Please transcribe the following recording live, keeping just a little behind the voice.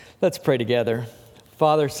Let's pray together.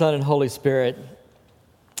 Father, Son, and Holy Spirit,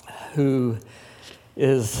 who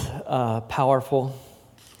is powerful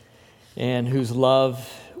and whose love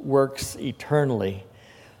works eternally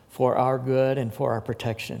for our good and for our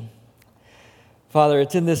protection. Father,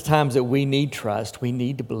 it's in these times that we need trust, we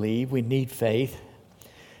need to believe, we need faith.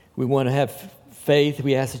 We want to have faith.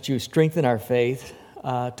 We ask that you strengthen our faith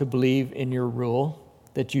to believe in your rule,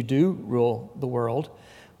 that you do rule the world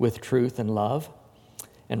with truth and love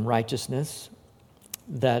and righteousness,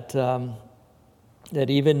 that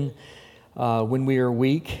even when we are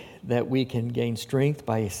weak, that we can gain strength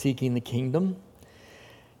by seeking the kingdom.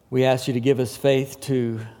 We ask you to give us faith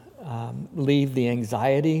to leave the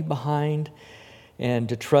anxiety behind and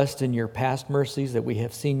to trust in your past mercies, that we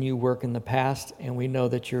have seen you work in the past, and we know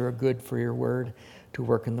that you're good for your word to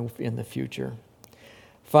work in the future.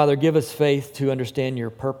 Father, give us faith to understand your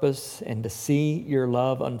purpose and to see your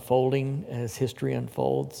love unfolding as history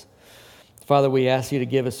unfolds. Father, we ask you to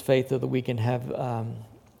give us faith so that we can have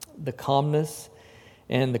the calmness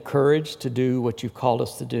and the courage to do what you've called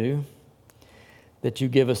us to do, that you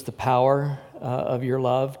give us the power of your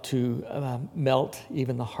love to melt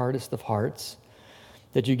even the hardest of hearts,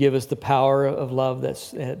 that you give us the power of love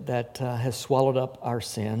that has swallowed up our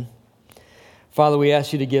sin. Father, we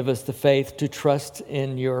ask you to give us the faith to trust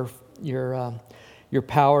in your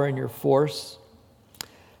power and your force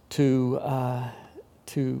to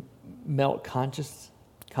melt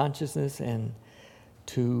consciousness and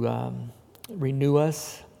to renew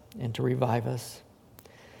us and to revive us.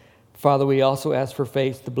 Father, we also ask for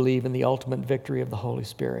faith to believe in the ultimate victory of the Holy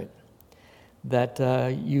Spirit, that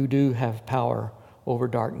you do have power over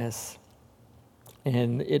darkness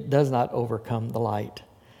and it does not overcome the light.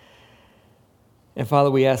 And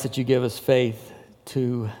Father, we ask that you give us faith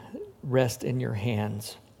to rest in your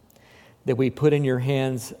hands, that we put in your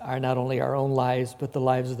hands not only our own lives, but the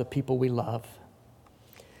lives of the people we love.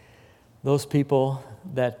 Those people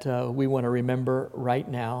that we want to remember right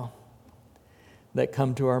now, that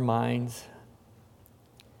come to our minds.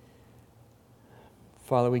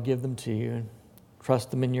 Father, we give them to you and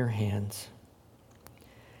trust them in your hands.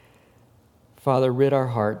 Father, rid our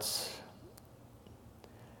hearts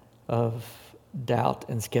of doubt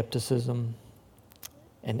and skepticism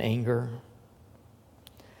and anger.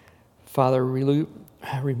 Father, remove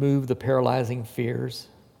the paralyzing fears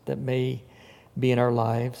that may be in our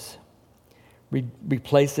lives.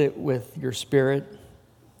 Replace it with your Spirit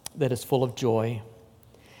that is full of joy.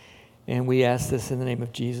 And we ask this in the name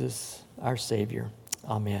of Jesus, our Savior.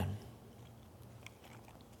 Amen.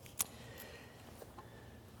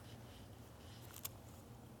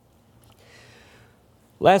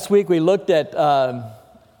 Last week we looked at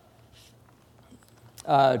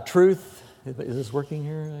truth. Is this working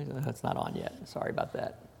here? It's not on yet. Sorry about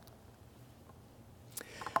that.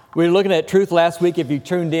 We were looking at truth last week. If you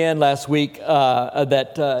tuned in last week,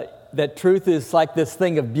 that truth is like this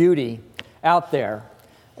thing of beauty out there,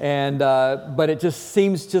 and but it just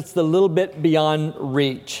seems just a little bit beyond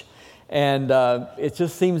reach, and it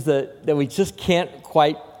just seems that we just can't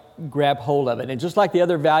quite grab hold of it. And just like the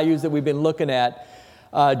other values that we've been looking at,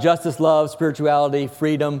 justice, love, spirituality,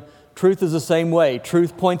 freedom, truth is the same way.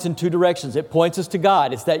 Truth points in two directions. It points us to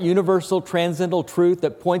God. It's that universal, transcendental truth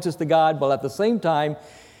that points us to God, while at the same time,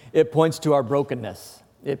 it points to our brokenness.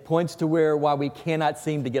 It points to why we cannot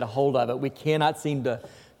seem to get a hold of it. We cannot seem to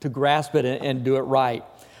grasp it and do it right.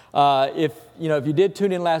 If you did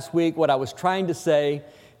tune in last week, what I was trying to say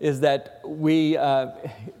is that which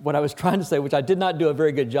I did not do a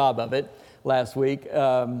very good job of it last week.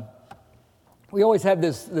 We always have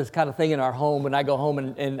this kind of thing in our home when I go home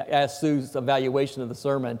and ask Sue's evaluation of the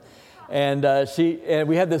sermon. And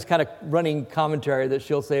we have this kind of running commentary that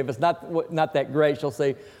she'll say, if it's not that great, she'll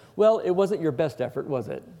say, well, it wasn't your best effort, was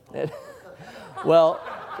it? Well,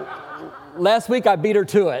 last week I beat her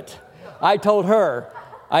to it. I told her,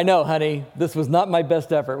 I know, honey, this was not my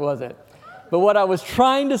best effort, was it? But what I was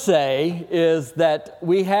trying to say is that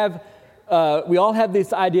we all have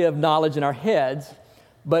this idea of knowledge in our heads,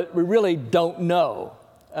 but we really don't know,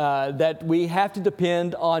 that we have to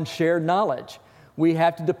depend on shared knowledge. We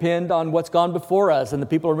have to depend on what's gone before us and the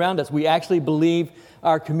people around us. We actually believe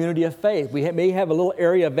our community of faith. We may have a little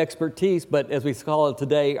area of expertise, but as we call it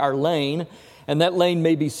today, our lane, and that lane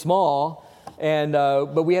may be small,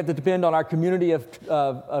 but we have to depend on our community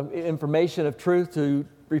of information, of truth, to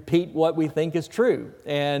repeat what we think is true.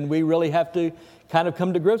 And we really have to kind of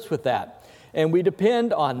come to grips with that. And we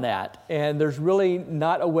depend on that. And there's really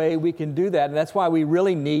not a way we can do that. And that's why we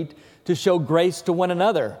really need to show grace to one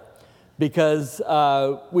another, because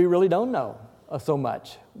we really don't know so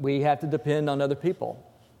much. We have to depend on other people.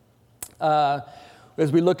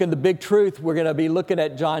 as we look in the big truth, we're going to be looking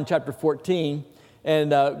at John chapter 14.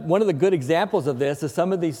 And one of the good examples of this is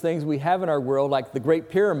some of these things we have in our world, like the Great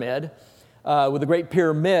Pyramid. With the Great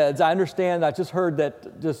Pyramids, I understand, I just heard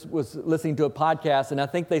that, just was listening to a podcast, and I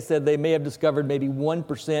think they said they may have discovered maybe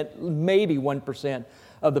 1%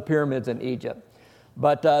 of the pyramids in Egypt.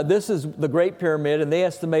 But this is the Great Pyramid, and they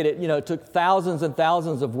estimate it, it took thousands and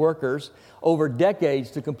thousands of workers over decades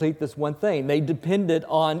to complete this one thing. They depended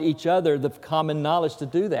on each other, the common knowledge, to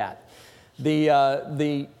do that.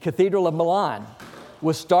 The Cathedral of Milan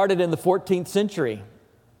was started in the 14th century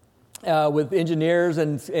with engineers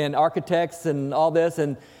and architects and all this,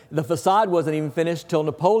 and the facade wasn't even finished till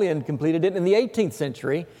Napoleon completed it in the 18th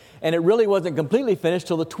century, and it really wasn't completely finished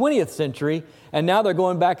till the 20th century, and now they're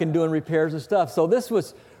going back and doing repairs and stuff. So this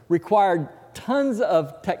required tons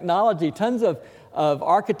of technology, tons of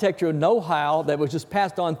architectural know-how that was just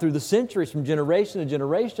passed on through the centuries from generation to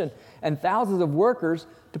generation, and thousands of workers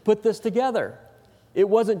to put this together. It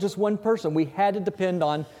wasn't just one person. We had to depend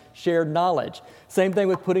on shared knowledge. Same thing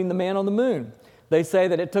with putting the man on the moon. They say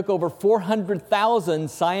that it took over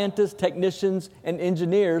 400,000 scientists, technicians, and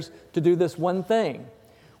engineers to do this one thing.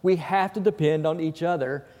 We have to depend on each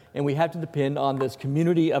other, and we have to depend on this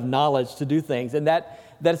community of knowledge to do things, and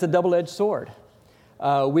that's a double-edged sword.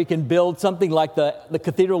 We can build something like the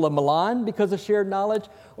Cathedral of Milan because of shared knowledge,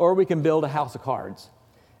 or we can build a house of cards,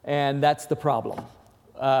 and that's the problem.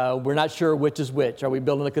 We're not sure which is which. Are we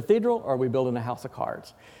building a cathedral, or are we building a house of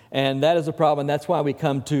cards? And that is a problem. That's why we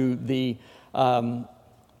come to the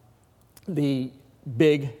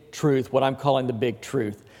big truth, what I'm calling the big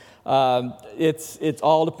truth. It's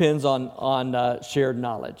all depends on shared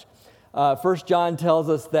knowledge. 1 John tells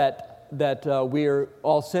us that we are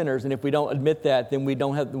all sinners, and if we don't admit that, then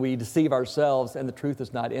we deceive ourselves, and the truth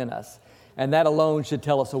is not in us. And that alone should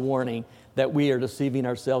tell us a warning that we are deceiving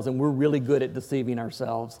ourselves, and we're really good at deceiving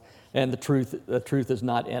ourselves, and the truth is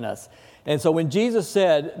not in us. And so when Jesus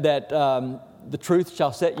said that the truth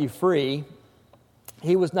shall set you free,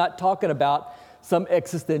 he was not talking about some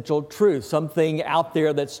existential truth, something out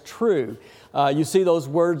there that's true. You see those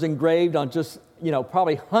words engraved on just,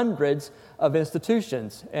 probably hundreds of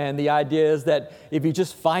institutions. And the idea is that if you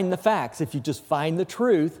just find the facts, if you just find the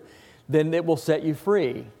truth, then it will set you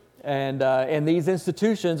free. And these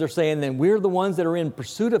institutions are saying then we're the ones that are in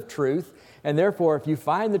pursuit of truth, and therefore if you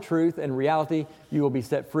find the truth and reality, you will be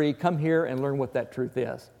set free. Come here and learn what that truth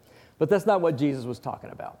is. But that's not what Jesus was talking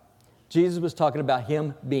about. Jesus was talking about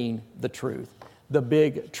him being the truth, the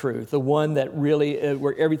big truth, the one that really,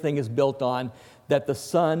 where everything is built on, that the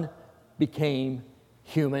Son became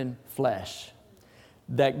human flesh,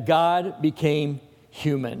 that God became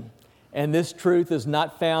human. And this truth is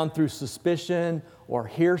not found through suspicion or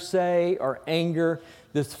hearsay or anger.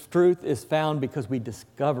 This truth is found because we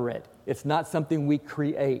discover it. It's not something we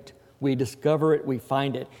create. We discover it, we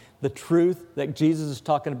find it. The truth that Jesus is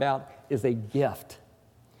talking about is a gift.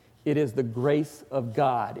 It is the grace of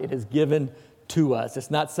God. It is given to us.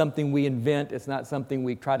 It's not something we invent. It's not something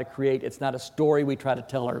we try to create. It's not a story we try to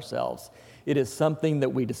tell ourselves. It is something that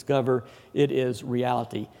we discover. It is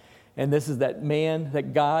reality. And this is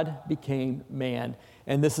that God became man.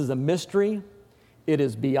 And this is a mystery. It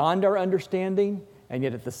is beyond our understanding, and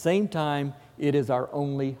yet at the same time, it is our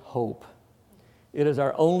only hope. It is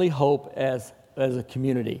our only hope as a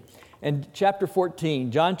community. And John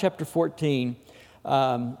chapter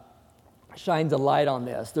 14, shines a light on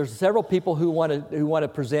this. There's several people who want to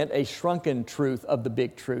present a shrunken truth of the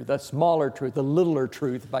big truth, a smaller truth, a littler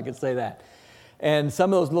truth, if I could say that. And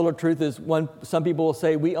some of those littler truths is some people will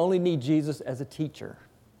say we only need Jesus as a teacher.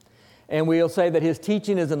 And we'll say that his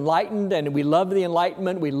teaching is enlightened, and we love the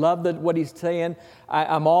enlightenment. We love what he's saying.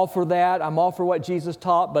 I'm all for that. I'm all for what Jesus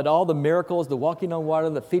taught, but all the miracles, the walking on water,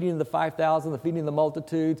 the feeding of the 5,000, the feeding of the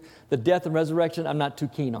multitudes, the death and resurrection, I'm not too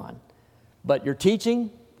keen on. But your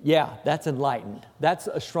teaching, yeah, that's enlightened. That's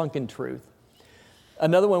a shrunken truth.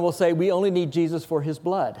 Another one will say we only need Jesus for his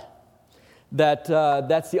blood. That's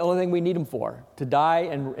the only thing we need him for, to die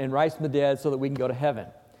and rise from the dead so that we can go to heaven.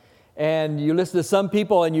 And you listen to some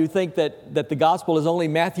people and you think that the gospel is only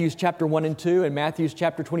Matthew's chapter 1 and 2 and Matthew's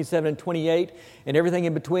chapter 27 and 28, and everything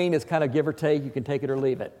in between is kind of give or take. You can take it or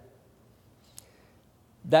leave it.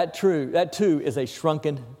 That too is a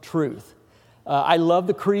shrunken truth. I love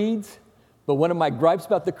the creeds, but one of my gripes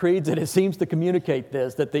about the creeds is that it seems to communicate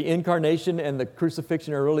this, that the incarnation and the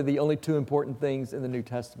crucifixion are really the only two important things in the New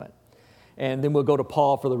Testament. And then we'll go to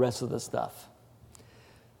Paul for the rest of the stuff.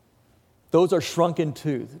 Those are shrunken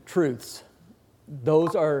truths.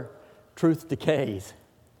 Those are truth decays.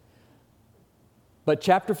 But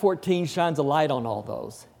chapter 14 shines a light on all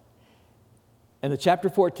those. And the chapter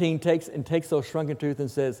 14 takes those shrunken truths and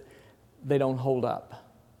says, they don't hold up.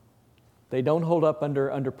 They don't hold up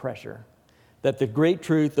under pressure. That the great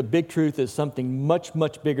truth, the big truth, is something much,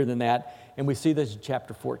 much bigger than that. And we see this in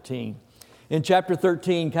chapter 14. In chapter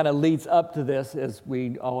 13 kind of leads up to this, as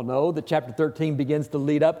we all know. That chapter 13 begins to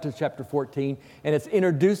lead up to chapter 14, and it's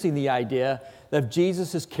introducing the idea that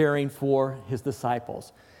Jesus is caring for his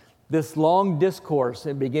disciples. This long discourse,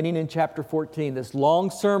 beginning in chapter 14, this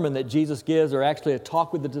long sermon that Jesus gives, or actually a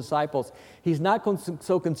talk with the disciples, he's not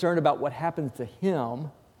so concerned about what happens to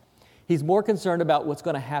him. He's more concerned about what's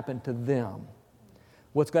going to happen to them,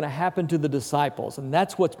 what's going to happen to the disciples, and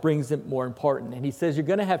that's what brings it more important. And he says, you're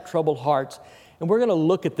going to have troubled hearts, and we're going to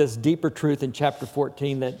look at this deeper truth in chapter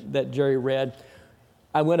 14 that Jerry read.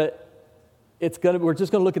 We're just going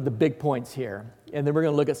to look at the big points here, and then we're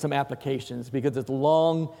going to look at some applications because it's a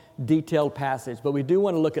long, detailed passage, but we do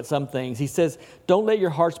want to look at some things. He says, don't let your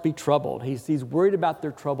hearts be troubled. He's worried about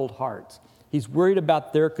their troubled hearts. He's worried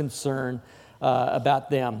about their concern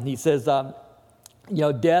about them. He says,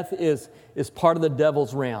 death is part of the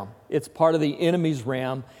devil's realm. It's part of the enemy's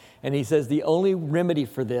realm, and he says the only remedy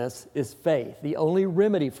for this is faith. The only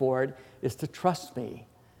remedy for it is to trust me.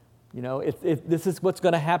 If this is what's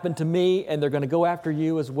going to happen to me, and they're going to go after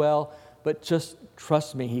you as well, but just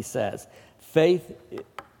trust me, he says. Faith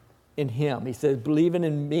in him. He says, believing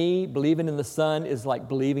in me, believing in the Son is like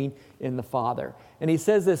believing in the Father. And he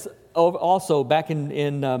says this also back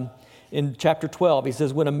in chapter 12. He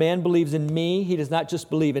says, when a man believes in me, he does not just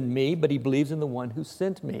believe in me, but he believes in the one who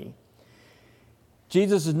sent me.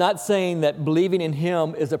 Jesus is not saying that believing in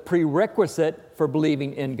him is a prerequisite for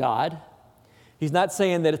believing in God. He's not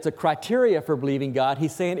saying that it's a criteria for believing God.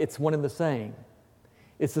 He's saying it's one and the same.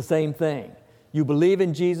 It's the same thing. You believe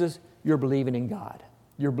in Jesus, you're believing in God.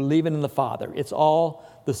 You're believing in the Father. It's all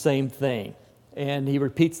the same thing. And he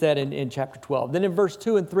repeats that in chapter 12. Then in verse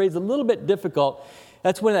 2 and 3, it's a little bit difficult.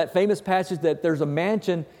 That's when that famous passage that there's a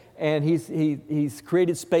mansion and he's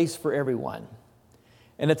created space for everyone.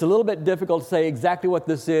 And it's a little bit difficult to say exactly what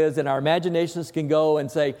this is, and our imaginations can go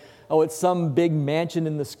and say, oh, it's some big mansion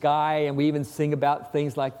in the sky, and we even sing about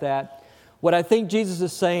things like that. What I think Jesus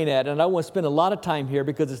is saying and I don't want to spend a lot of time here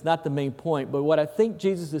because it's not the main point, but what I think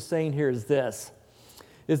Jesus is saying here is this,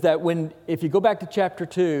 is that if you go back to chapter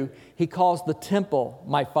 2, he calls the temple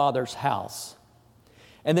my Father's house.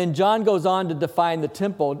 And then John goes on to define the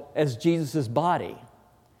temple as Jesus' body.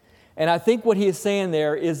 And I think what he is saying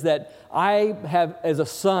there is that I have, as a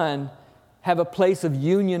son, have a place of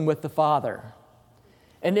union with the Father.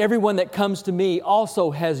 And everyone that comes to me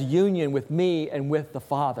also has union with me and with the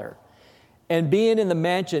Father. And being in the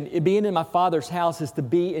mansion, being in my Father's house is to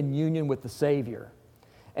be in union with the Savior.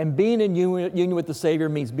 And being in union with the Savior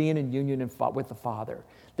means being in union with the Father.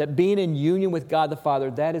 That being in union with God the Father,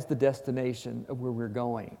 that is the destination of where we're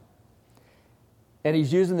going. And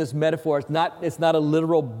he's using this metaphor. It's not a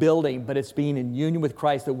literal building, but it's being in union with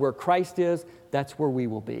Christ, that where Christ is, that's where we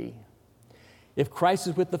will be. If Christ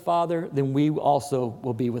is with the Father, then we also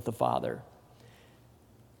will be with the Father.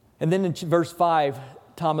 And then in verse 5,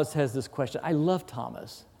 Thomas has this question. I love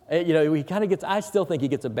Thomas. He kind of gets, I still think he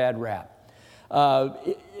gets a bad rap.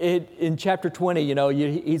 In chapter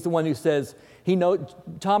 20, he's the one who says,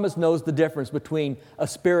 Thomas knows the difference between a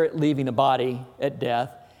spirit leaving a body at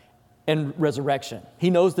death and resurrection. He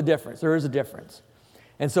knows the difference. There is a difference.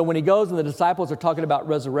 And so when he goes and the disciples are talking about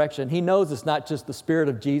resurrection, he knows it's not just the spirit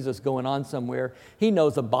of Jesus going on somewhere. He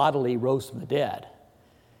knows a bodily rose from the dead.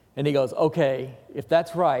 And he goes, okay, if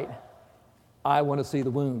that's right, I want to see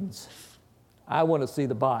the wounds. I want to see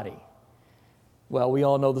the body. Well, we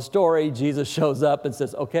all know the story. Jesus shows up and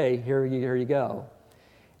says, okay, here you go.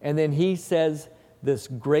 And then he says this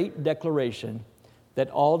great declaration that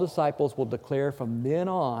all disciples will declare from then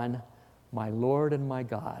on, my Lord and my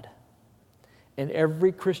God. And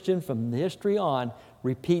every Christian from history on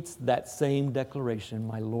repeats that same declaration,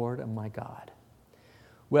 my Lord and my God.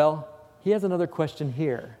 Well, he has another question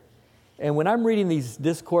here. And when I'm reading these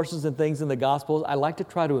discourses and things in the Gospels, I like to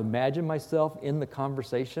try to imagine myself in the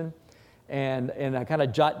conversation. And I kind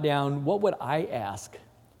of jot down, what would I ask?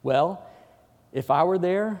 Well, if I were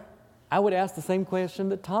there, I would ask the same question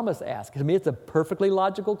that Thomas asked. To me, it's a perfectly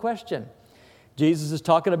logical question. Jesus is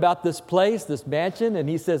talking about this place, this mansion, and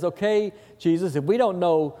he says, okay, Jesus, if we don't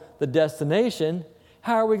know the destination,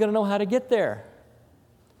 how are we going to know how to get there?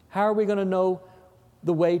 How are we going to know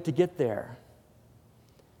the way to get there?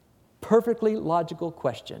 Perfectly logical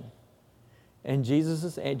question. And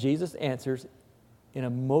Jesus answers in a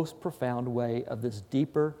most profound way of this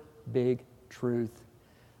deeper, big truth.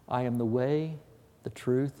 I am the way, the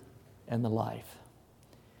truth, and the life.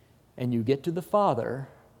 And you get to the Father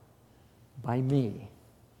by me.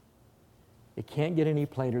 It can't get any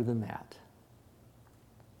plainer than that.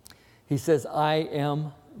 He says, I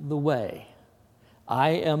am the way. I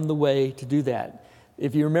am the way to do that.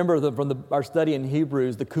 If you remember from our study in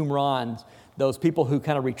Hebrews, the Qumrans, those people who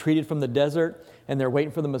kind of retreated from the desert and they're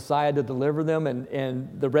waiting for the Messiah to deliver them,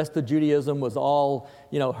 and the rest of Judaism was all,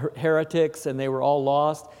 heretics, and they were all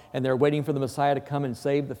lost, and they're waiting for the Messiah to come and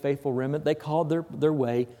save the faithful remnant. They called their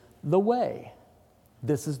way the way.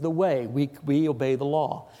 This is the way. We obey the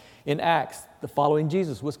law. In Acts, the following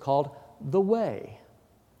Jesus was called the way.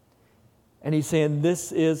 And he's saying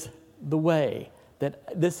this is the way,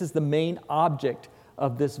 that this is the main object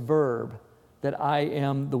of this verb, that I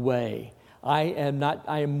am the way. I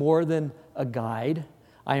am more than a guide.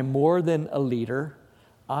 I am more than a leader.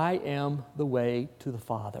 I am the way to the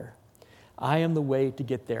Father. I am the way to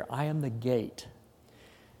get there. I am the gate.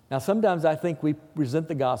 Now, sometimes I think we present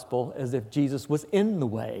the gospel as if Jesus was in the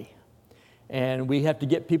way. And we have to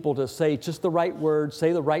get people to say just the right words,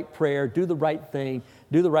 say the right prayer, do the right thing,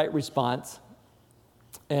 do the right response.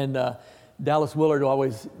 And Dallas Willard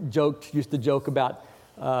always used to joke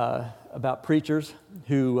about preachers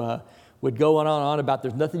who would go on and on about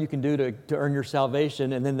there's nothing you can do to earn your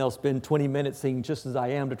salvation, and then they'll spend 20 minutes singing Just As I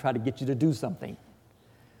Am to try to get you to do something.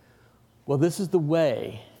 Well, this is the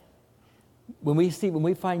way. When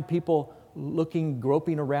we find people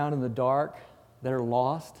groping around in the dark that are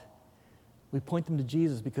lost, we point them to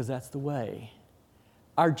Jesus because that's the way.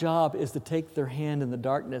 Our job is to take their hand in the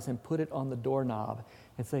darkness and put it on the doorknob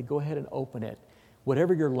and say, go ahead and open it.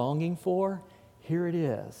 Whatever you're longing for, here it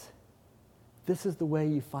is. This is the way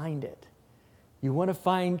you find it. You want to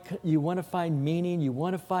find meaning. You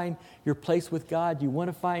want to find your place with God. You want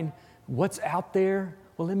to find what's out there.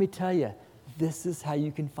 Well, let me tell you, this is how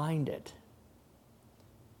you can find it.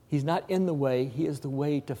 He's not in the way. He is the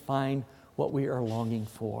way to find what we are longing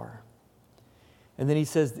for. And then he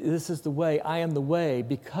says, this is the way. I am the way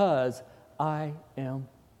because I am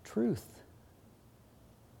truth.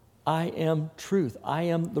 I am truth. I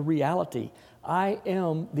am the reality. I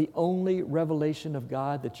am the only revelation of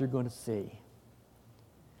God that you're going to see.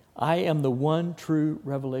 I am the one true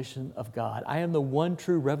revelation of God. I am the one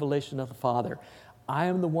true revelation of the Father. I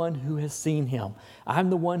am the one who has seen Him.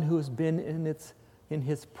 I'm the one who has been in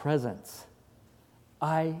His presence.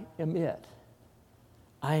 I am it.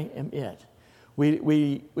 I am it.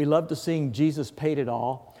 We love to sing Jesus paid it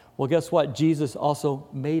all. Well, guess what? Jesus also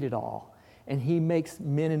made it all. And He makes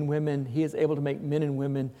men and women, He is able to make men and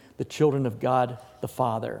women the children of God the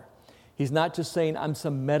Father. He's not just saying, I'm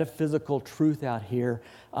some metaphysical truth out here.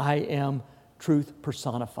 I am truth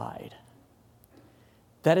personified.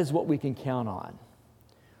 That is what we can count on.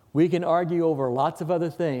 We can argue over lots of other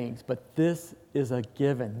things, but this is a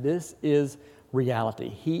given. This is reality.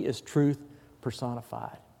 He is truth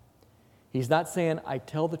personified. He's not saying, I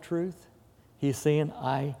tell the truth. He's saying,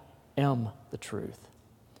 I am the truth.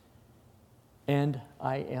 And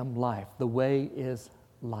I am life. The way is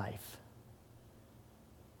life.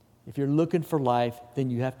 If you're looking for life, then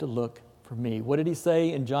you have to look for me. What did He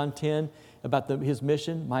say in John 10 about His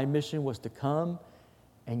mission? My mission was to come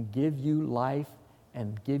and give you life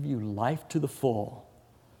and give you life to the full.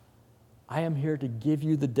 I am here to give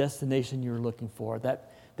you the destination you're looking for,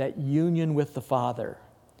 that union with the Father.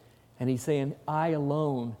 And He's saying, I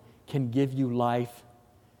alone can give you life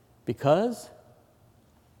because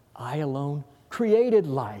I alone created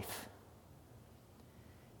life.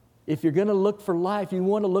 If you're going to look for life, you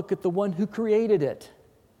want to look at the one who created it.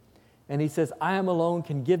 And He says, I am alone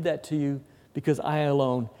can give that to you because I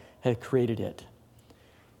alone have created it.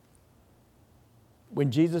 When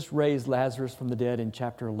Jesus raised Lazarus from the dead in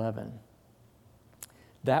chapter 11,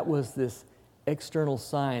 that was this external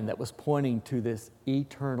sign that was pointing to this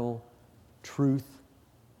eternal truth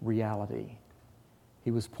reality.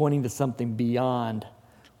 He was pointing to something beyond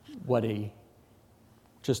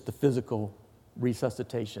just the physical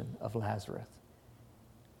resuscitation of Lazarus.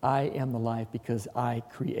 I am the life because I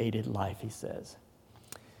created life, He says.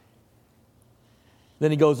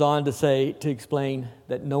 Then He goes on to explain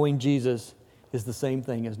that knowing Jesus is the same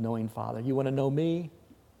thing as knowing Father. You want to know me,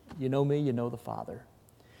 you know the Father.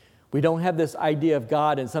 We don't have this idea of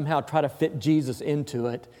God and somehow try to fit Jesus into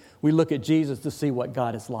it. We look at Jesus to see what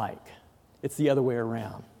God is like. It's the other way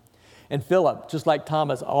around. And Philip, just like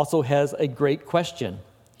Thomas, also has a great question.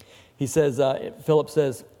 He says, Philip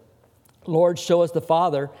says, Lord, show us the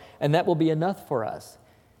Father, and that will be enough for us.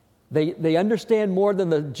 They understand more than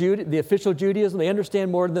the official Judaism. They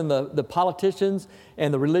understand more than the politicians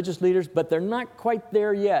and the religious leaders, but they're not quite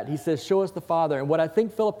there yet. He says, show us the Father. And what I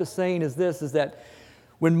think Philip is saying is that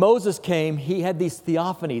when Moses came, he had these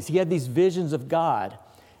theophanies. He had these visions of God.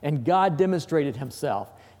 And God demonstrated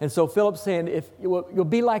himself. And so Philip's saying, if you'll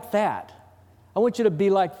be like that. I want you to be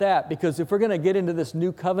like that, because if we're going to get into this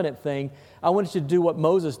new covenant thing, I want you to do what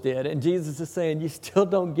Moses did. And Jesus is saying, you still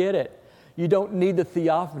don't get it. You don't need the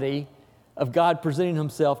theophany of God presenting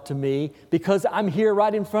himself to me, because I'm here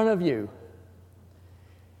right in front of you.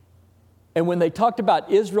 And when they talked about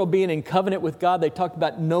Israel being in covenant with God, they talked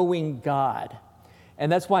about knowing God. And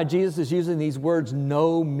that's why Jesus is using these words,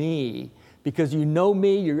 know me. Because you know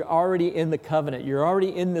me, you're already in the covenant. You're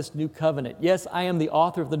already in this new covenant. Yes, I am the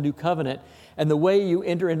author of the new covenant. And the way you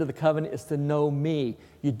enter into the covenant is to know me.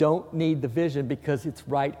 You don't need the vision, because it's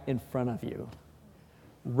right in front of you.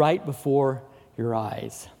 Right before your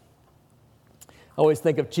eyes. I always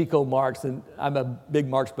think of Chico Marx, and I'm a big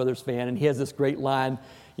Marx Brothers fan, and he has this great line,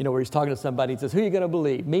 where he's talking to somebody and says, who are you going to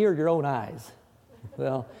believe, me or your own eyes?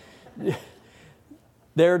 Well,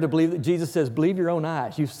 there to believe that Jesus says, believe your own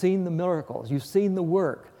eyes. You've seen the miracles. You've seen the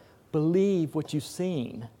work. Believe what you've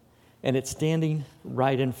seen. And it's standing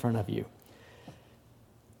right in front of you.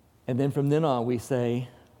 And then from then on, we say,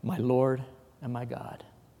 my Lord and my God.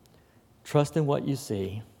 Trust in what you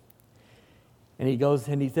see. And he goes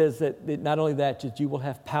and he says that not only that you will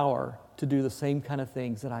have power to do the same kind of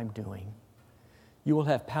things that I'm doing. You will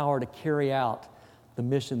have power to carry out the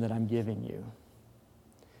mission that I'm giving you.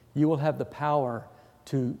 You will have the power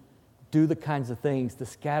to do the kinds of things to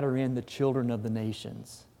scatter in the children of the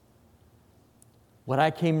nations. What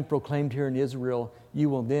I came and proclaimed here in Israel, you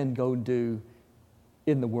will then go do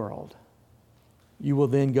in the world. You will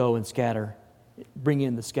then go and bring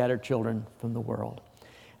in the scattered children from the world.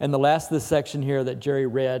 And the last of this section here that Jerry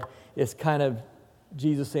read is kind of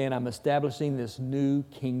Jesus saying, I'm establishing this new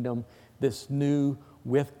kingdom, this new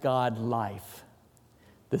with God life.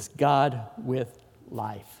 This God with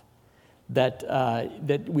life. That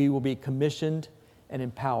we will be commissioned and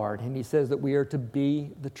empowered. And he says that we are to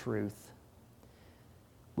be the truth.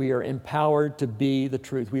 We are empowered to be the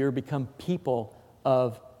truth. We are to become people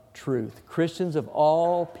of truth. Christians of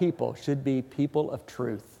all people should be people of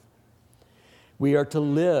truth. We are to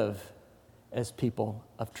live as people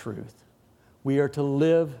of truth. We are to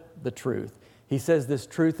live the truth. He says this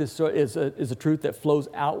truth is a truth that flows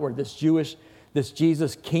outward. This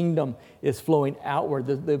Jesus kingdom is flowing outward.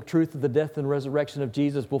 The truth of the death and resurrection of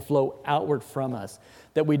Jesus will flow outward from us.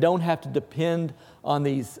 That we don't have to depend on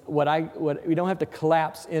these, we don't have to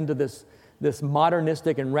collapse into this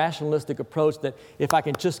modernistic and rationalistic approach that if I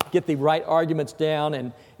can just get the right arguments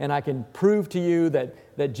down and I can prove to you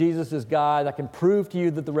that Jesus is God, I can prove to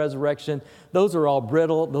you that the resurrection, those are all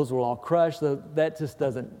brittle, those are all crushed, that just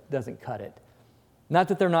doesn't cut it. Not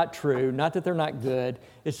that they're not true, not that they're not good,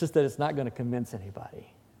 it's just that it's not going to convince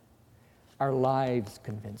anybody. Our lives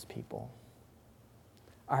convince people.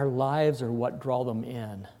 Our lives are what draw them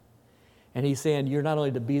in. And he's saying you're not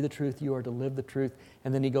only to be the truth, you are to live the truth.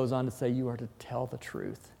 And then he goes on to say you are to tell the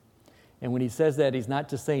truth. And when he says that, he's not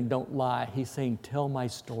just saying don't lie. He's saying tell my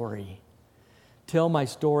story. Tell my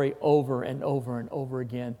story over and over and over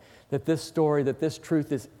again. That this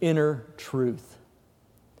truth is inner truth.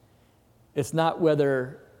 It's not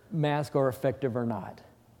whether masks are effective or not.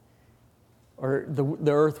 Or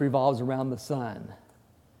the earth revolves around the sun.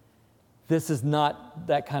 This is not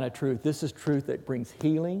that kind of truth. This is truth that brings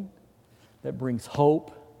healing, that brings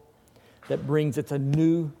hope, it's a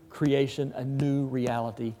new creation, a new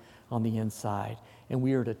reality on the inside. And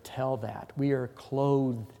we are to tell that. We are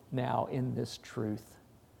clothed now in this truth.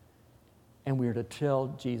 And we are to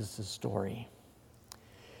tell Jesus' story.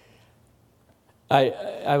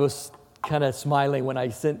 I was kind of smiling when I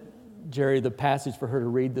sent Jerry the passage for her to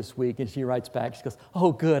read this week, and she writes back, she goes,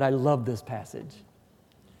 oh good, I love this passage.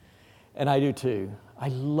 And I do too. I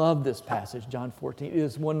love this passage, John 14. It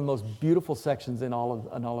is one of the most beautiful sections in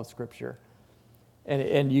all of Scripture.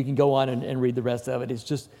 And you can go on and read the rest of it. It's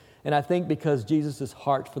just, and I think because Jesus'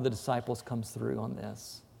 heart for the disciples comes through on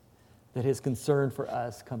this, that his concern for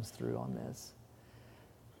us comes through on this.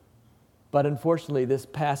 But unfortunately, this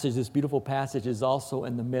beautiful passage, is also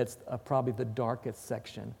in the midst of probably the darkest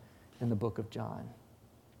section in the book of John.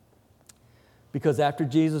 Because after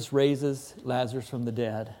Jesus raises Lazarus from the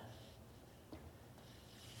dead,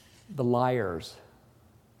 the liars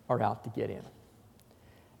are out to get him.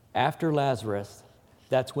 After Lazarus,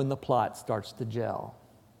 that's when the plot starts to gel.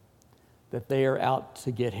 That they are out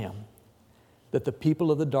to get him. That the people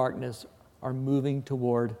of the darkness are moving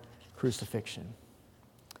toward crucifixion.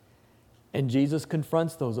 And Jesus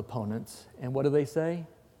confronts those opponents, and what do they say?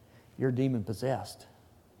 You're demon-possessed.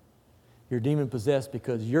 You're demon-possessed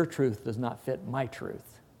because your truth does not fit my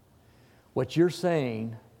truth. What you're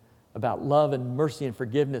saying about love and mercy and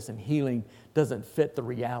forgiveness and healing doesn't fit the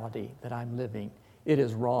reality that I'm living It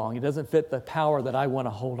is wrong. It doesn't fit the power that I want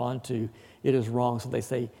to hold on to. It is wrong. So they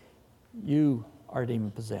say, you are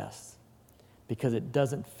demon-possessed because it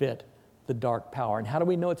doesn't fit the dark power. And how do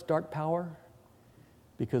we know it's dark power?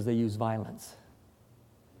 Because they use violence.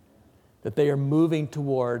 That they are moving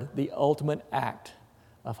toward the ultimate act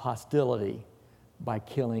of hostility by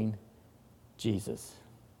killing Jesus.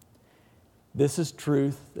 This is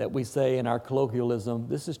truth that we say in our colloquialism.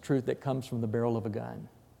 This is truth that comes from the barrel of a gun.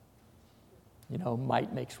 You know,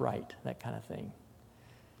 might makes right, that kind of thing.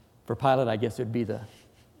 For Pilate, I guess it would be the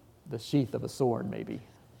sheath of a sword, maybe.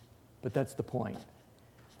 But that's the point.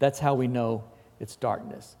 That's how we know it's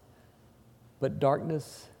darkness. But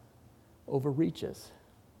darkness overreaches.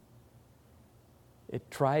 It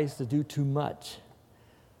tries to do too much.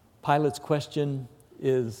 Pilate's question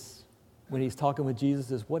is, when he's talking with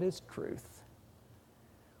Jesus, is what is truth?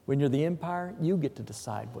 When you're the empire, you get to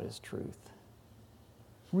decide what is truth.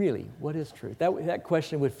 Really, what is truth? That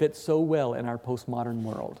question would fit so well in our postmodern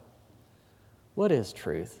world. What is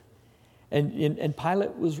truth? And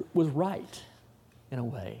Pilate was right in a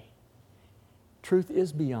way. Truth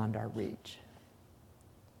is beyond our reach.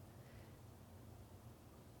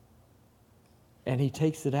 And he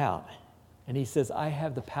takes it out. And he says, I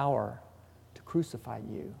have the power to crucify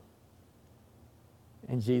you.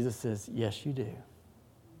 And Jesus says, yes, you do.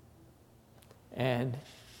 And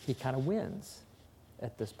he kind of wins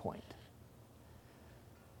at this point.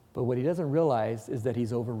 But what he doesn't realize is that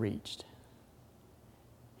he's overreached.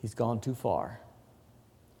 He's gone too far.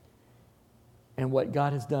 And what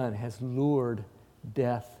God has done has lured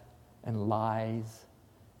death and lies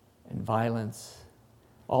and violence,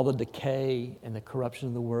 all the decay and the corruption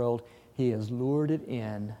of the world. He has lured it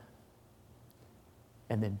in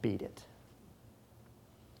and then beat it.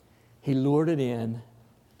 He lured it in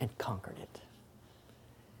and conquered it.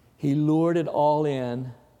 He lured it all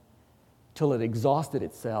in till it exhausted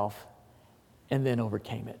itself and then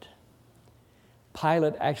overcame it.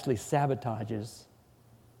 Pilate actually sabotages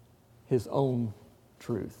his own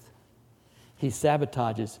truth. He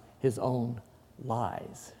sabotages his own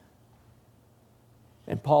lies.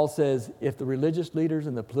 And Paul says if the religious leaders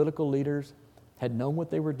and the political leaders had known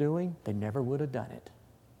what they were doing, they never would have done it.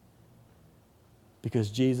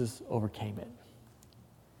 Because Jesus overcame it.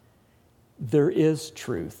 There is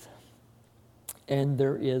truth and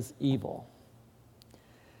there is evil.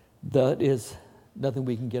 That is nothing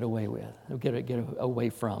we can get away with, get away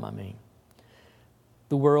from, I mean.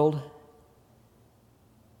 The world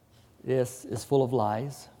is full of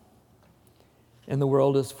lies, and the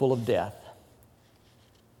world is full of death.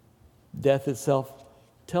 Death itself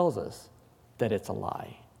tells us that it's a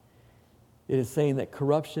lie. It is saying that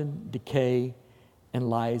corruption, decay, and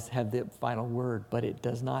lies have the final word, but it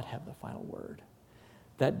does not have the final word.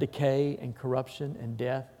 That decay and corruption and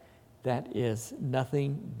death, that is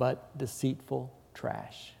nothing but deceitful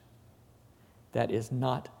trash. That is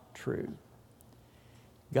not true.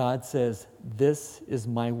 God says, this is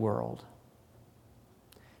my world.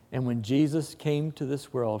 And when Jesus came to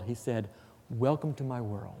this world, he said, welcome to my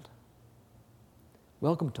world.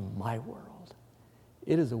 Welcome to my world.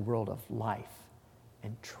 It is a world of life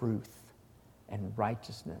and truth and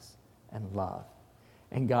righteousness and love.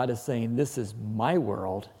 And God is saying, this is my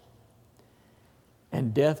world.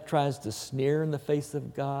 And death tries to sneer in the face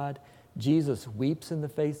of God. Jesus weeps in the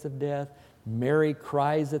face of death. Mary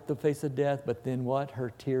cries at the face of death. But then what? Her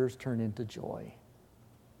tears turn into joy.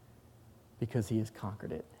 Because he has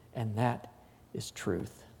conquered it. And that is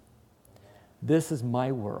truth. This is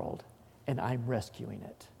my world. And I'm rescuing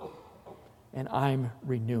it. And I'm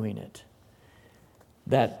renewing it.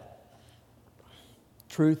 That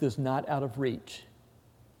truth is not out of reach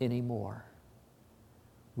anymore.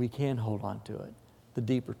 We can hold on to it. The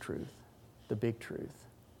deeper truth, the big truth.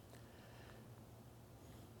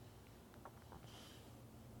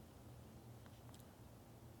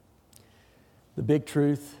 The big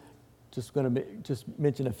truth, just going to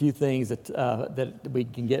mention a few things that we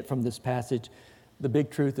can get from this passage. The big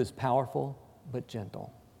truth is powerful but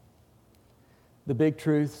gentle. The big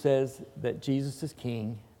truth says that Jesus is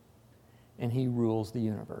king and he rules the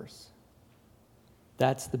universe.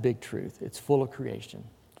 That's the big truth. It's full of creation,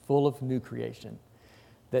 full of new creation.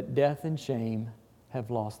 That death and shame have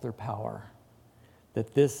lost their power.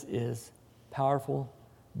 That this is powerful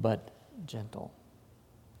but gentle.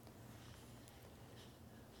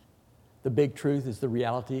 The big truth is the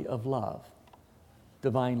reality of love.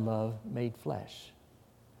 Divine love made flesh.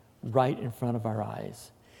 Right in front of our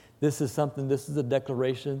eyes. This is a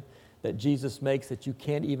declaration that Jesus makes that you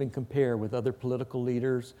can't even compare with other political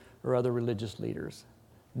leaders or other religious leaders.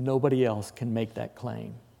 Nobody else can make that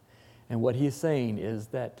claim. And what he's saying is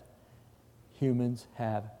that humans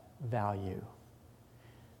have value,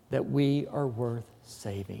 that we are worth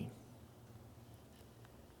saving.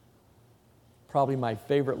 Probably my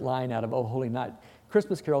favorite line out of Oh Holy Night.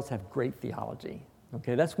 Christmas carols have great theology.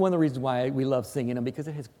 Okay, that's one of the reasons why we love singing them, because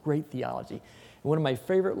it has great theology. And one of my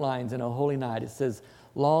favorite lines in Oh Holy Night, it says,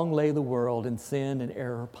 "Long lay the world in sin and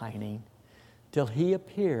error pining, till he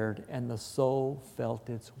appeared and the soul felt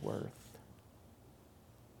its worth."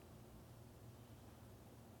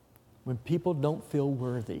 When people don't feel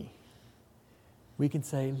worthy, we can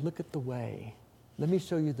say, look at the way. Let me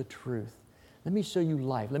show you the truth. Let me show you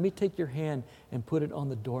life. Let me take your hand and put it on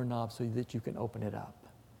the doorknob so that you can open it up.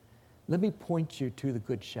 Let me point you to the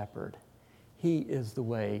Good Shepherd. He is the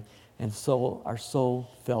way, and so our soul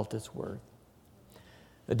felt its worth.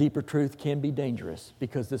 A deeper truth can be dangerous,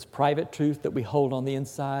 because this private truth that we hold on the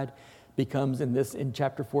inside becomes, in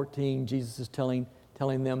chapter 14, Jesus is telling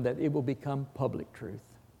them that it will become public truth.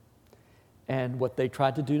 And what they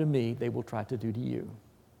tried to do to me, they will try to do to you.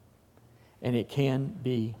 And it can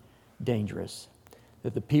be dangerous.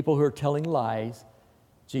 That the people who are telling lies,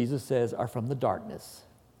 Jesus says, are from the darkness.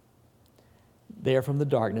 They are from the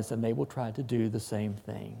darkness, and they will try to do the same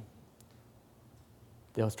thing.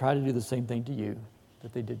 They'll try to do the same thing to you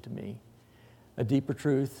that they did to me. A deeper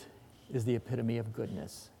truth is the epitome of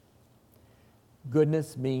goodness.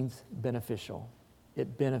 Goodness means beneficial.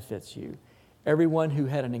 It benefits you. Everyone who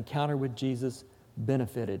had an encounter with Jesus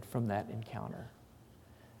benefited from that encounter.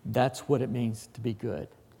 That's what it means to be good.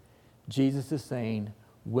 Jesus is saying,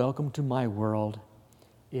 welcome to my world.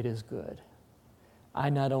 It is good.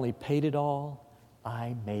 I not only paid it all,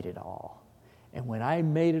 I made it all. And when I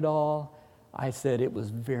made it all, I said it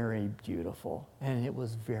was very beautiful and it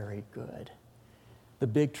was very good. The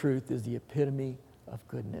big truth is the epitome of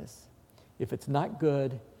goodness. If it's not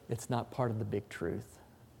good, it's not part of the big truth.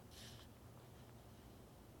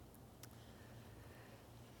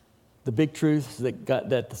 The big truth is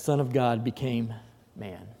that the Son of God became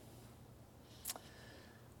man.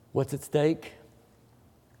 What's at stake?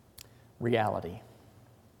 Reality.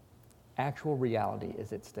 Actual reality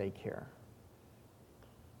is at stake here.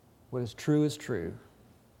 What is true is true.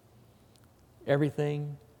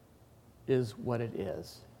 Everything is what it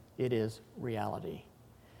is. It is reality.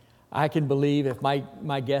 I can believe if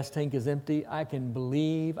my gas tank is empty, I can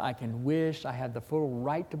believe, I can wish, I have the full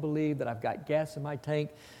right to believe that I've got gas in my tank,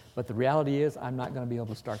 but the reality is I'm not going to be able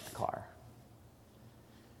to start the car.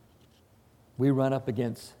 We run up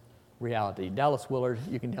against reality. Dallas Willard,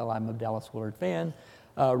 you can tell I'm a Dallas Willard fan.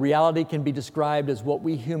 Reality can be described as what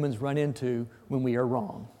we humans run into when we are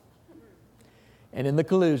wrong. And in the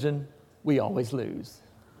collusion, we always lose.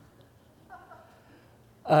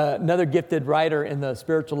 Another gifted writer in the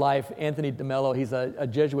spiritual life, Anthony DeMello, he's a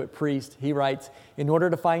Jesuit priest. He writes, in order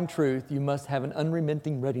to find truth, you must have an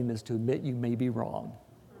unremitting readiness to admit you may be wrong.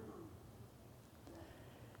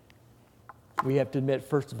 We have to admit,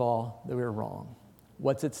 first of all, that we're wrong.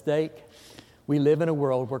 What's at stake? We live in a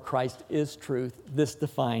world where Christ is truth. This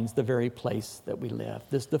defines the very place that we live.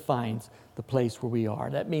 This defines the place where we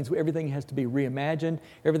are. That means everything has to be reimagined,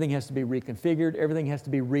 everything has to be reconfigured, everything has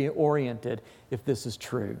to be reoriented if this is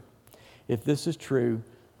true. If this is true,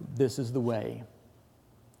 this is the way.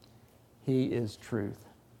 He is truth.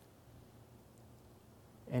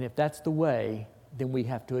 And if that's the way, then we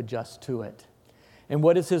have to adjust to it. And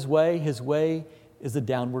what is His way? His way is a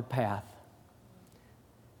downward path.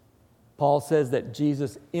 Paul says that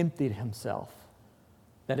Jesus emptied Himself.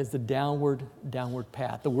 That is the downward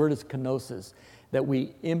path. The word is kenosis, that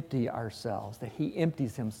we empty ourselves, that He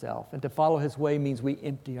empties Himself. And to follow His way means we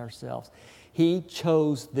empty ourselves. He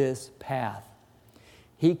chose this path.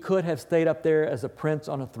 He could have stayed up there as a prince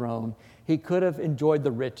on a throne. He could have enjoyed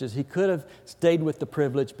the riches. He could have stayed with the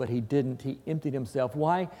privilege, but He didn't. He emptied Himself.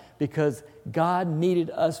 Why? Because God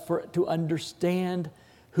needed us to understand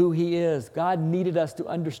who He is. God needed us to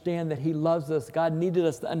understand that He loves us. God needed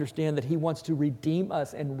us to understand that He wants to redeem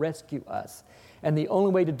us and rescue us. And the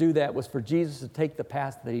only way to do that was for Jesus to take the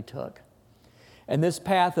path that He took. And this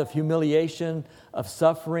path of humiliation, of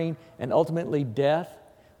suffering, and ultimately death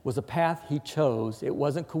was a path He chose. It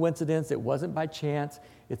wasn't coincidence. It wasn't by chance.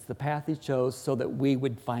 It's the path He chose so that we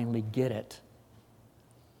would finally get it.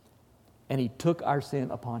 And He took our sin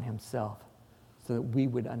upon Himself so that we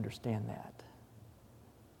would understand that.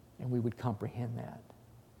 And we would comprehend that.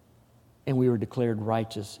 And we were declared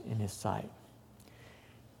righteous in His sight.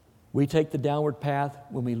 We take the downward path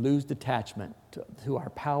when we lose detachment to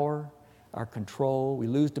our power, our control. We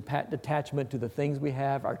lose detachment to the things we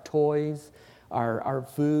have, our toys, our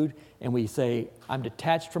food. And we say, I'm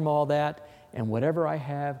detached from all that. And whatever I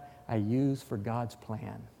have, I use for God's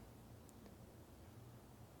plan.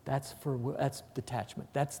 That's detachment.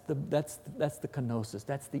 That's the kenosis.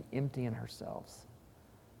 That's the emptying ourselves.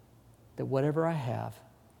 That whatever I have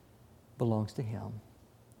belongs to Him,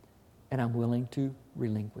 and I'm willing to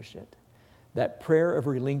relinquish it. That prayer of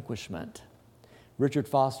relinquishment. Richard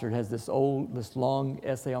Foster has this long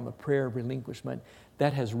essay on the prayer of relinquishment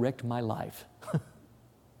that has wrecked my life.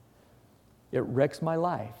 It wrecks my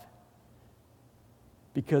life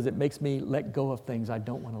because it makes me let go of things I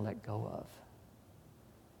don't want to let go of.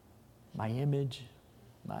 My image,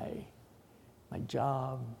 my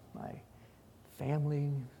job, my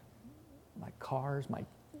family, my cars,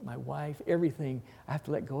 my wife, everything. I have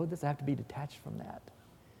to let go of this. I have to be detached from that.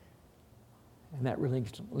 And that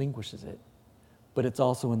relinquishes it. But it's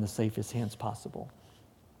also in the safest hands possible.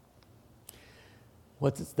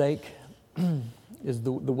 What's at stake is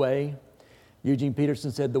the way. Eugene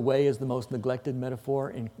Peterson said the way is the most neglected metaphor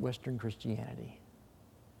in Western Christianity.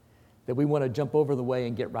 That we want to jump over the way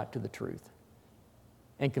and get right to the truth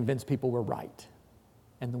and convince people we're right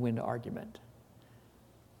and then win the argument.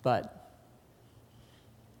 But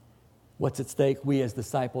what's at stake? We as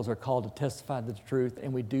disciples are called to testify the truth,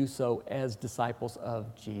 and we do so as disciples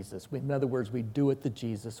of Jesus. In other words, we do it the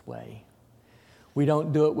Jesus way. We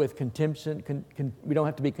don't do it with contempt. We don't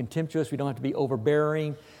have to be contemptuous. We don't have to be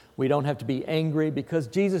overbearing. We don't have to be angry because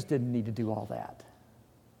Jesus didn't need to do all that.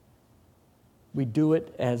 We do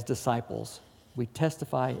it as disciples. We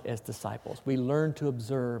testify as disciples. We learn to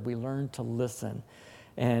observe. We learn to listen.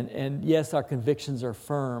 And yes, our convictions are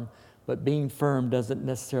firm, but being firm doesn't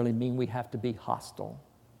necessarily mean we have to be hostile.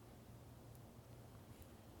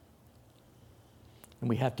 And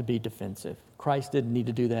we have to be defensive. Christ didn't need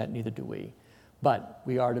to do that, neither do we. But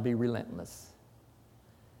we are to be relentless.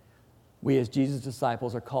 We as Jesus'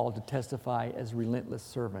 disciples are called to testify as relentless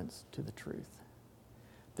servants to the truth.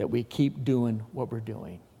 That we keep doing what we're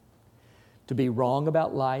doing. To be wrong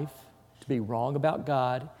about life, to be wrong about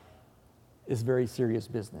God, is very serious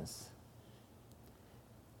business.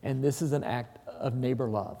 And this is an act of neighbor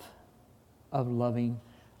love, of loving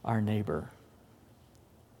our neighbor.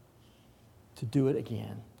 To do it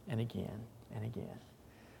again and again and again.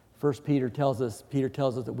 First Peter tells us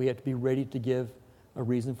that we have to be ready to give a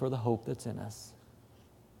reason for the hope that's in us.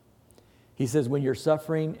 He says when you're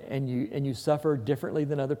suffering and you suffer differently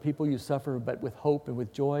than other people, you suffer but with hope and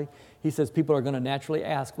with joy. He says people are going to naturally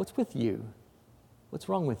ask, what's with you? What's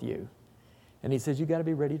wrong with you? And he says you got to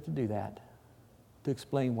be ready to do that, to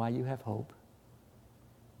explain why you have hope.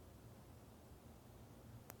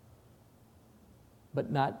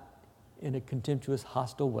 But not in a contemptuous,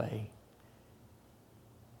 hostile way.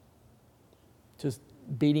 Just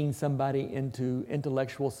beating somebody into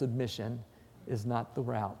intellectual submission is not the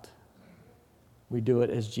route. We do it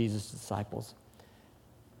as Jesus' disciples.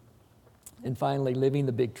 And finally, living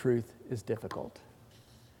the big truth is difficult.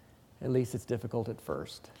 At least it's difficult at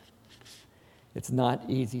first. It's not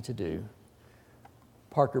easy to do.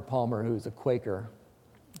 Parker Palmer, who's a Quaker,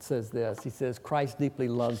 says this. He says, Christ deeply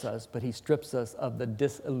loves us, but he strips us of the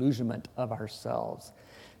disillusionment of ourselves.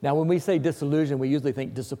 Now, when we say disillusion, we usually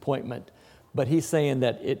think disappointment. But he's saying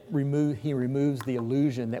that he removes the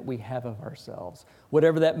illusion that we have of ourselves.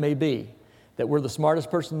 Whatever that may be. That we're the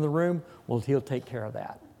smartest person in the room, well, he'll take care of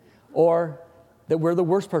that. Or that we're the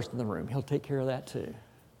worst person in the room, he'll take care of that too.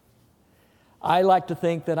 I like to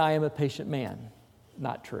think that I am a patient man.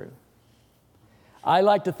 Not true. I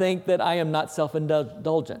like to think that I am not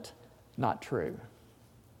self-indulgent. Not true.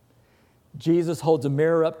 Jesus holds a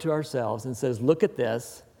mirror up to ourselves and says, look at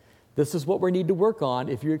this. This is what we need to work on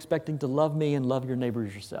if you're expecting to love me and love your neighbor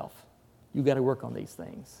as yourself. You've got to work on these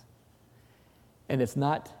things. And it's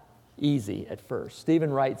not easy at first.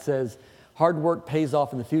 Stephen Wright says, hard work pays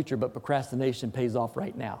off in the future, but procrastination pays off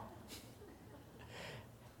right now.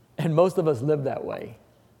 And most of us live that way.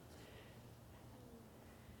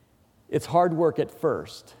 It's hard work at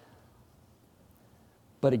first,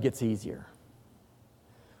 but it gets easier.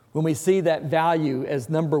 When we see that value as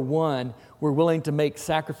number one, we're willing to make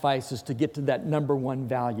sacrifices to get to that number one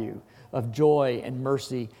value of joy and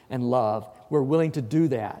mercy and love. We're willing to do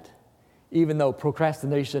that, even though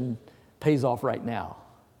procrastination pays off right now.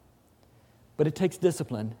 But it takes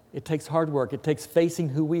discipline. It takes hard work. It takes facing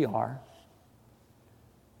who we are.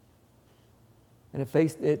 And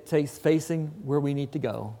it takes facing where we need to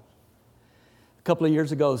go. A couple of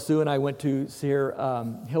years ago, Sue and I went to see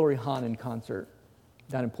Hillary Hahn in concert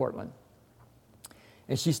down in Portland.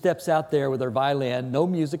 And she steps out there with her violin, no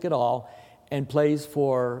music at all, and plays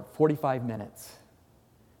for 45 minutes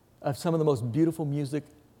of some of the most beautiful music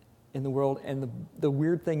in the world. And the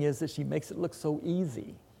weird thing is that she makes it look so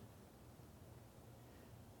easy.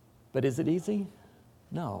 But is it easy?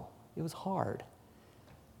 No, it was hard.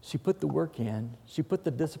 She put the work in, she put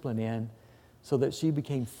the discipline in so that she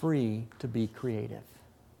became free to be creative.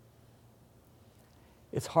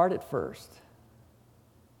 It's hard at first,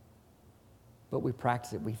 but we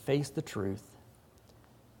practice it. We face the truth,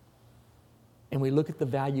 and we look at the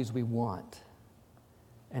values we want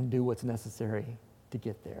and do what's necessary to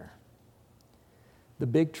get there. The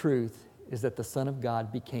big truth is that the Son of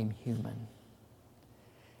God became human.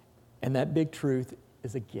 And that big truth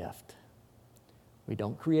is a gift. We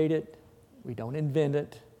don't create it. We don't invent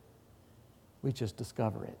it. We just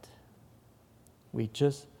discover it. We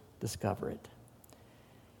just discover it.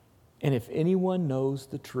 And if anyone knows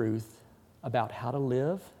the truth about how to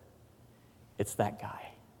live, it's that guy.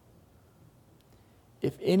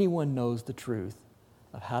 If anyone knows the truth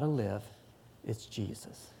of how to live, it's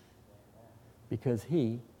Jesus. Because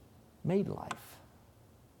he made life.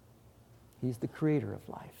 He's the creator of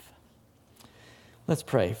life. Let's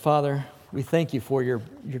pray. Father, we thank you for your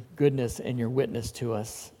goodness and your witness to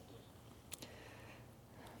us.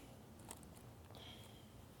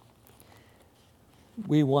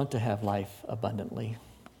 We want to have life abundantly.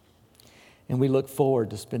 And we look forward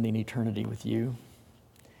to spending eternity with you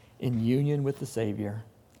in union with the Savior,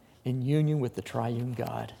 in union with the triune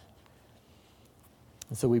God.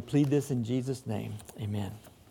 And so we plead this in Jesus' name. Amen.